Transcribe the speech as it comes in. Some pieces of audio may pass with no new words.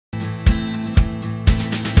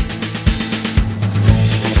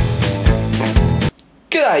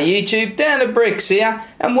G'day YouTube, DownUnder here,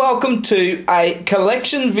 and welcome to a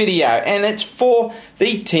collection video, and it's for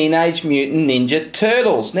the Teenage Mutant Ninja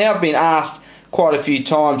Turtles. Now, I've been asked quite a few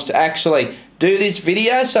times to actually do this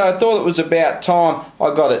video, so I thought it was about time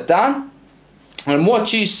I got it done. And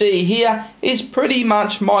what you see here is pretty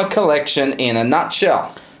much my collection in a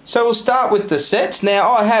nutshell. So we'll start with the sets. Now,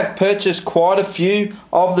 I have purchased quite a few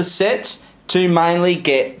of the sets to mainly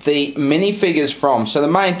get the minifigures from. So the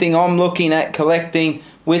main thing I'm looking at collecting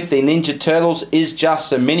with the Ninja Turtles is just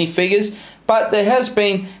the minifigures, but there has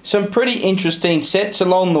been some pretty interesting sets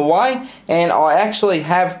along the way, and I actually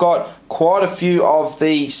have got quite a few of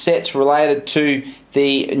the sets related to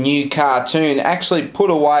the new cartoon actually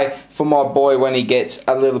put away for my boy when he gets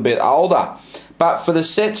a little bit older. But for the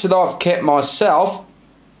sets that I've kept myself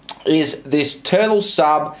is this Turtle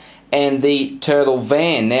Sub and the Turtle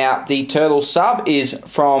Van. Now, the Turtle Sub is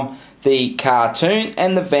from the cartoon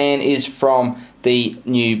and the van is from the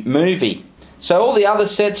new movie. So all the other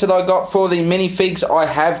sets that I got for the minifigs I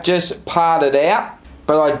have just parted out,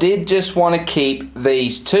 but I did just want to keep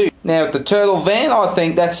these two. Now, with the Turtle Van, I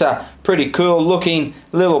think that's a pretty cool looking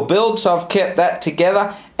little build, so I've kept that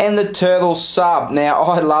together. And the Turtle Sub. Now,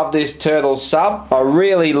 I love this Turtle Sub. I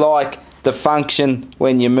really like the function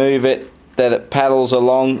when you move it, that it paddles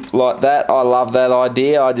along like that. I love that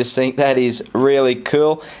idea. I just think that is really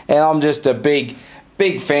cool, and I'm just a big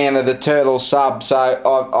fan of the Turtle Sub,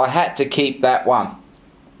 so I had to keep that one.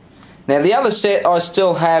 Now, the other set I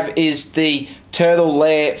still have is the Turtle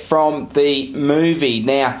Lair from the movie.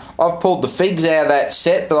 Now, I've pulled the figs out of that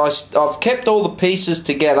set, but I've kept all the pieces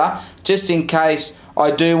together just in case I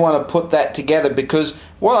do want to put that together, because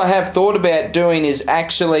what I have thought about doing is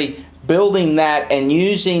actually building that and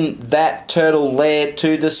using that turtle lair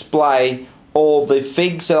to display all the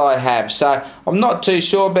figs that I have. So I'm not too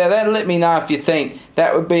sure about that. Let me know if you think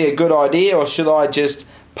that would be a good idea, or should I just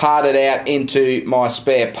part it out into my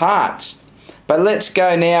spare parts. But let's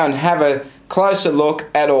go now and have a closer look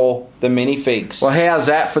at all the minifigs. Well, how's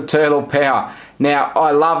that for Turtle Power? Now,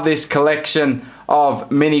 I love this collection of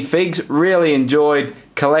minifigs. Really enjoyed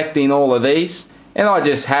collecting all of these. And I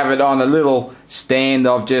just have it on a little stand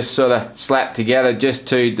I've just sort of slapped together just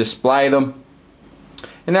to display them.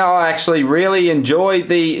 And now I actually really enjoy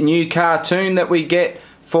the new cartoon that we get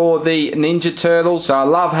for the Ninja Turtles. So I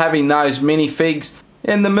love having those minifigs.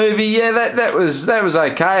 In the movie, yeah, that was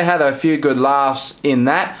okay. I had a few good laughs in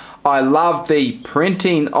that. I love the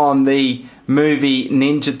printing on the movie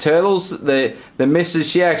Ninja Turtles. The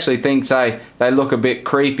missus, she actually thinks they look a bit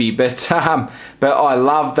creepy, but I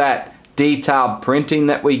love that detailed printing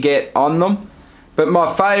that we get on them. But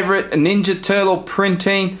my favourite Ninja Turtle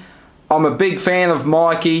printing, I'm a big fan of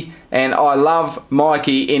Mikey, and I love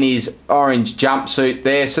Mikey in his orange jumpsuit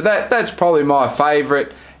there. So that's probably my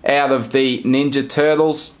favourite out of the Ninja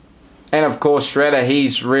Turtles. And of course Shredder,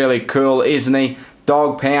 he's really cool, isn't he?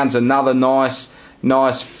 Dog Pound's another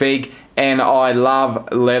nice fig, and I love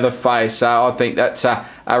Leatherface, so I think that's a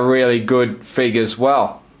really good fig as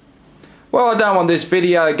well. Well, I don't want this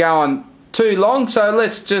video going too long, so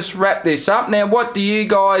let's just wrap this up. Now, what do you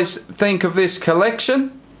guys think of this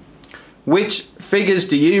collection? Which figures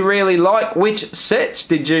do you really like? Which sets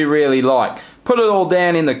did you really like? Put it all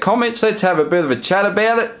down in the comments. Let's have a bit of a chat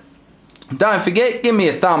about it. Don't forget, give me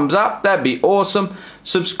a thumbs up. That'd be awesome.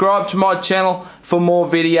 Subscribe to my channel for more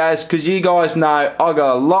videos, because you guys know I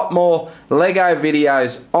got a lot more Lego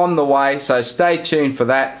videos on the way, so stay tuned for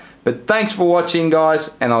that. But thanks for watching,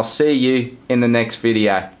 guys, and I'll see you in the next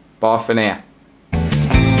video. Bye for now.